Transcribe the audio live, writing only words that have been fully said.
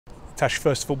Tash,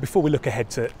 first of all, before we look ahead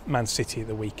to Man City at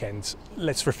the weekend,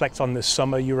 let's reflect on the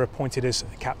summer. You were appointed as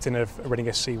captain of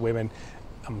Reading SC Women.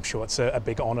 I'm sure it's a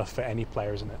big honour for any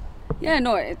player, isn't it? Yeah,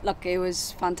 no, look, it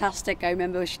was fantastic. I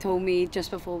remember she told me just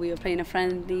before we were playing a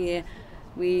friendly,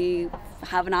 we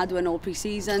haven't had one all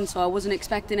pre-season, so I wasn't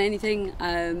expecting anything.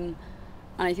 And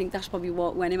I think that's probably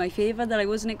what went in my favour, that I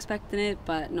wasn't expecting it.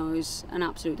 But no, it was an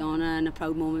absolute honour and a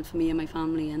proud moment for me and my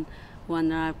family, and one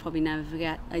that I'll probably never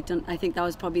forget. I think that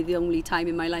was probably the only time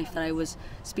in my life that I was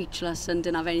speechless and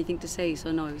didn't have anything to say,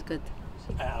 so no, it was good.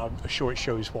 I'm sure it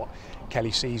shows what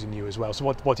Kelly sees in you as well. So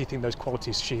what do you think those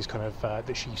qualities she's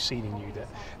that she's seen in you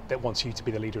that wants you to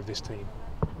be the leader of this team?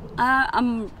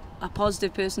 I'm a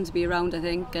positive person to be around, I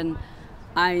think, and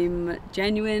I'm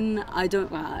genuine.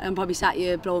 I'm probably sat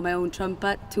here blowing my own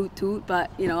trumpet, toot toot,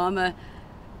 but you know,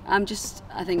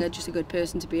 I think I'm just a good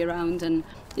person to be around, and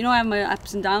you know, I have my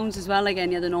ups and downs as well, like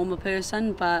any other normal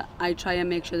person, but I try and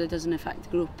make sure that doesn't affect the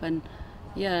group. And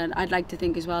yeah, I'd like to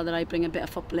think as well that I bring a bit of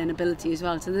footballing ability as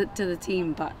well to the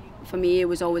team, but for me it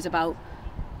was always about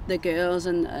the girls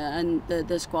and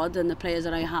the squad and the players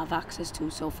that I have access to.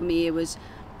 So for me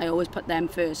I always put them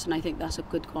first, and I think that's a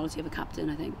good quality of a captain,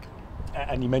 I think.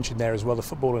 And you mentioned there as well the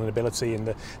footballing ability and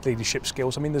the leadership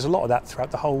skills. I mean, there's a lot of that throughout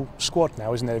the whole squad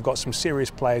now, isn't there? They've got some serious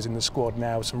players in the squad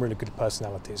now, some really good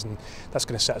personalities, and that's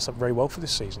going to set us up very well for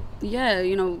this season. Yeah,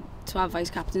 you know, to have vice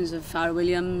captains of Farah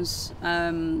Williams,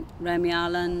 Remy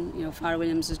Allen, you know, Farah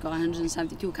Williams has got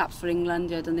 172 caps for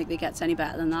England. I don't think they get any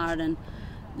better than that, and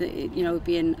you know,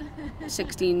 being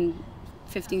 15,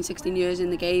 16 years in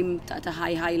the game at a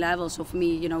high level. So for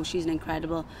me, you know, she's an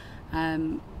incredible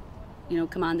you know,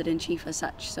 commander-in-chief as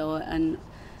such. So, and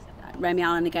Remy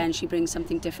Allen again, she brings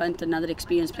something different, another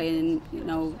experience playing, you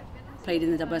know, played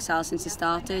in the WSL since it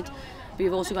started. But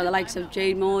you've also got the likes of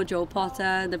Jade Moore, Jo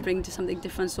Potter, that bring to something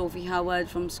different. Sophie Howard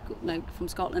from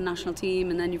Scotland national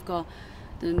team, and then you've got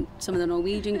some of the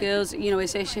Norwegian girls. You know,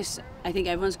 it's just, I think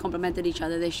everyone's complemented each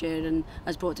other this year and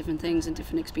has brought different things and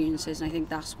different experiences, and I think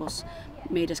that's what's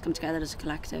made us come together as a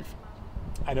collective.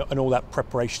 And all that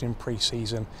preparation in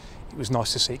pre-season, it was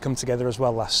nice to see it come together as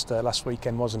well last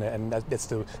weekend, wasn't it? And that's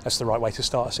the right way to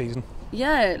start a season.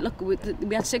 Yeah, look, we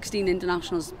had 16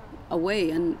 internationals away,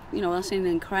 and you know, that's an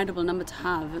incredible number to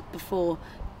have before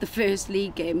the first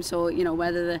league game. So you know,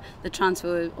 whether the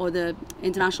transfer or the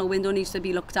international window needs to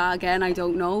be looked at again, I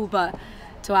don't know. But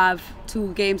to have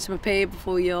 2 games to prepare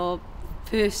before your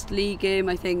first league game,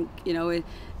 I think, you know,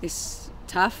 it's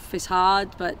tough, it's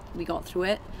hard, but we got through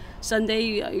it. Sunday,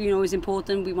 you know, is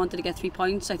important. We wanted to get 3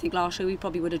 points. I think last year we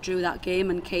probably would have drew that game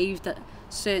and caved at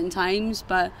certain times,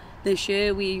 but this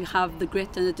year we have the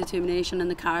grit and the determination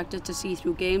and the character to see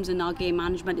through games, and our game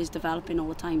management is developing all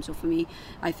the time. So for me,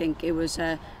 I think it was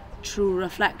a true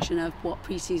reflection of what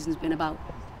pre-season's been about.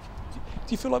 Do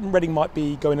you feel like Reading might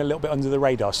be going a little bit under the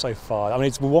radar so far? I mean,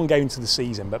 it's 1 game into the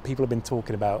season, but people have been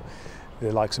talking about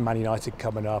the likes of Man United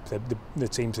coming up, the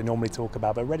teams they normally talk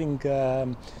about, but Reading,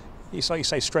 it's like you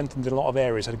say, strengthened in a lot of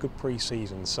areas, had a good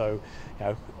pre-season, so you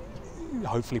know,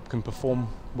 hopefully can perform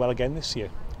well again this year.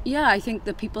 Yeah, I think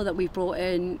the people that we've brought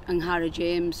in, and Harry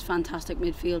James, fantastic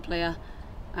midfield player,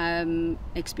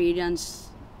 experience,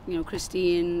 you know,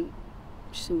 Christine,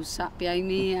 who's sat behind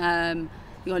me,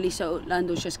 you got Lisa Utland,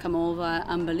 who's just come over,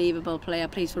 unbelievable player,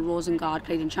 plays for Rosengard,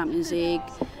 played in Champions League,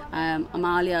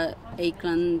 Amalia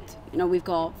Akeland. You know, we've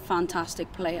got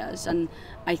fantastic players, and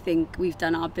I think we've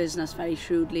done our business very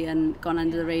shrewdly and gone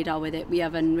under the radar with it. We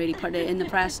haven't really put it in the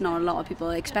press. Not a lot of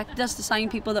people expected us to sign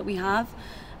people that we have,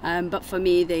 but for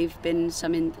me, they've been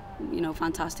some, you know,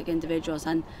 fantastic individuals,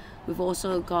 and we've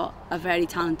also got a very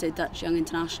talented Dutch young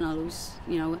international who's,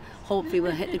 you know, hopefully will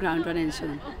hit the ground running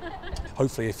soon.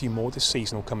 Hopefully a few more this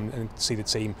season will come and see the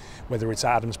team, whether it's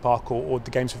at Adams Park or the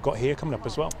games we've got here coming up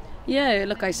as well. Yeah,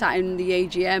 look, I sat in the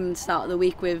AGM at the start of the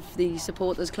week with the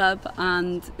supporters club,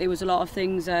 and there was a lot of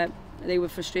things that they were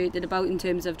frustrated about in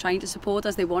terms of trying to support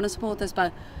us. They want to support us,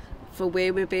 but for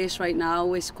where we're based right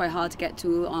now, it's quite hard to get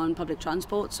to on public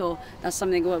transport. So that's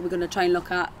something we're going to try and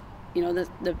look at. You know,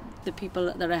 the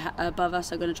people that are above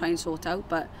us are going to try and sort out.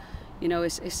 But you know,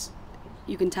 it's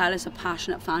you can tell it's a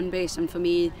passionate fan base, and for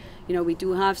me, you know, we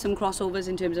do have some crossovers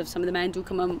in terms of some of the men do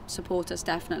come and support us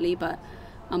definitely, but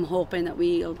I'm hoping that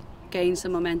we'll gain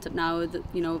some momentum now, that,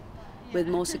 you know, with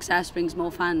more success brings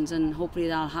more fans, and hopefully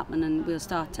that'll happen, and we'll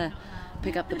start to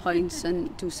pick up the points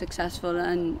and do successful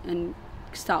and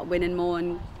start winning more,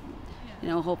 and you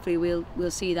know, hopefully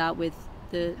we'll see that with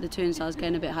the turnstiles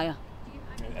getting a bit higher.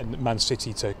 And Man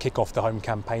City to kick off the home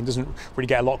campaign doesn't really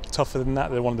get a lot tougher than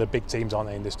that. They're one of the big teams, aren't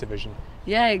they, in this division?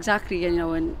 Yeah, exactly. You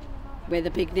know, and with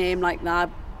a big name like that,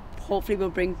 hopefully we'll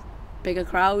bring bigger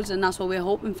crowds, and that's what we're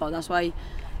hoping for. That's why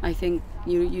I think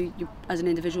you as an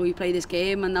individual, you play this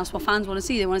game, and that's what fans want to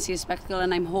see. They want to see a spectacle,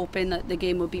 and I'm hoping that the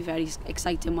game will be a very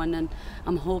exciting one, and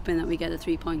I'm hoping that we get the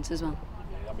 3 points as well.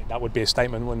 I mean, that would be a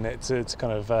statement, wouldn't it, to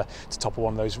kind of to topple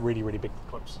one of those really, really big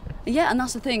clubs. Yeah, and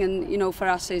that's the thing, and for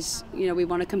us is, we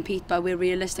want to compete, but we're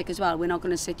realistic as well. We're not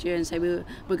going to sit here and say we're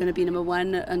going to be number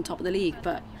one and top of the league,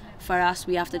 but for us,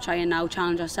 we have to try and now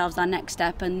challenge ourselves that next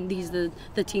step, and these are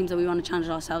the teams that we want to challenge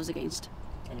ourselves against.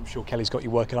 And I'm sure Kelly's got you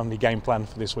working on the game plan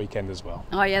for this weekend as well.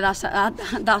 Oh yeah, that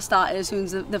started as soon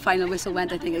as the final whistle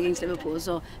went, I think, against Liverpool.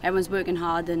 So everyone's working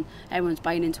hard and everyone's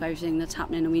buying into everything that's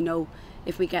happening, and we know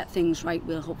if we get things right,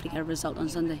 we'll hopefully get a result on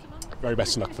Sunday. Very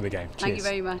best of luck for the game. Thank you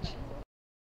very much.